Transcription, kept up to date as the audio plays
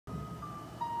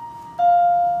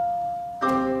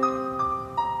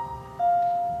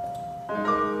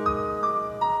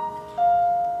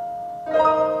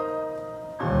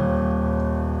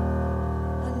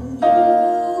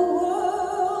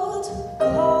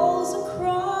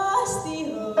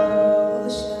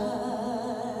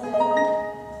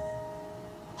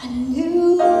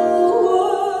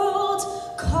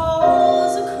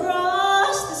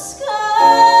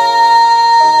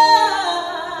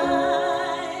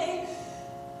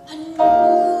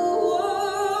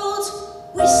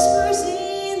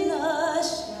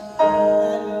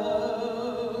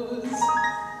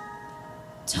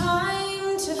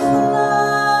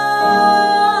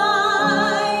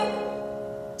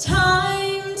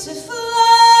Time to fly.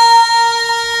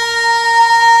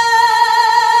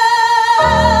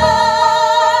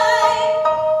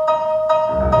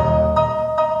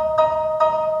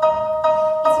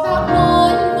 It's about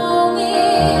one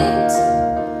moment,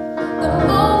 the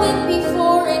moment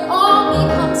before it all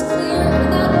becomes clear.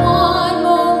 In that one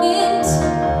moment,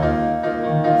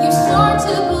 you start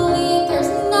to believe there's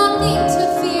nothing to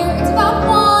fear. It's about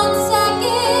 1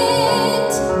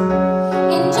 second,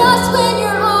 and just when you're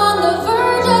on the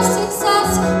verge of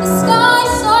success, the sky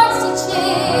starts to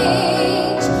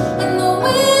change and the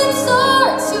wind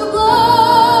starts to blow.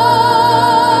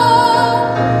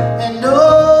 And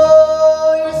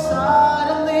oh, you're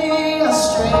suddenly a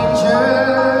stranger.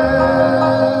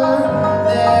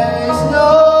 There's no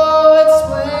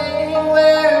explaining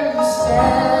where you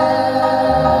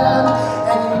stand,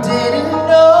 and you didn't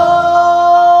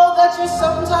know that you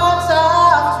sometimes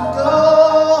have to go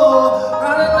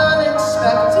on an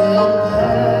unexpected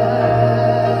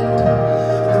bend.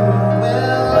 The road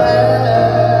will end,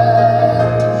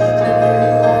 and a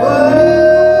new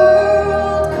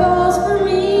World calls for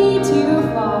me to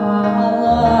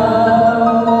follow.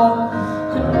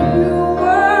 A new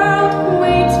world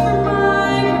waits for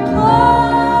my reply.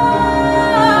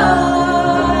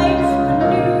 A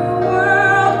new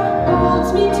world holds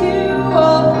me to a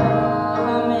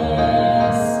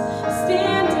promise.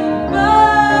 Standing by.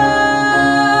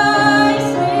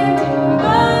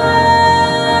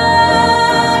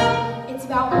 It's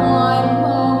about one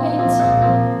moment.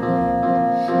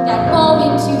 That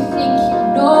moment you think you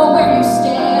know where you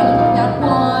stand. That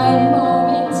one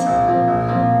moment.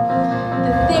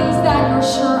 The things that you're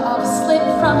sure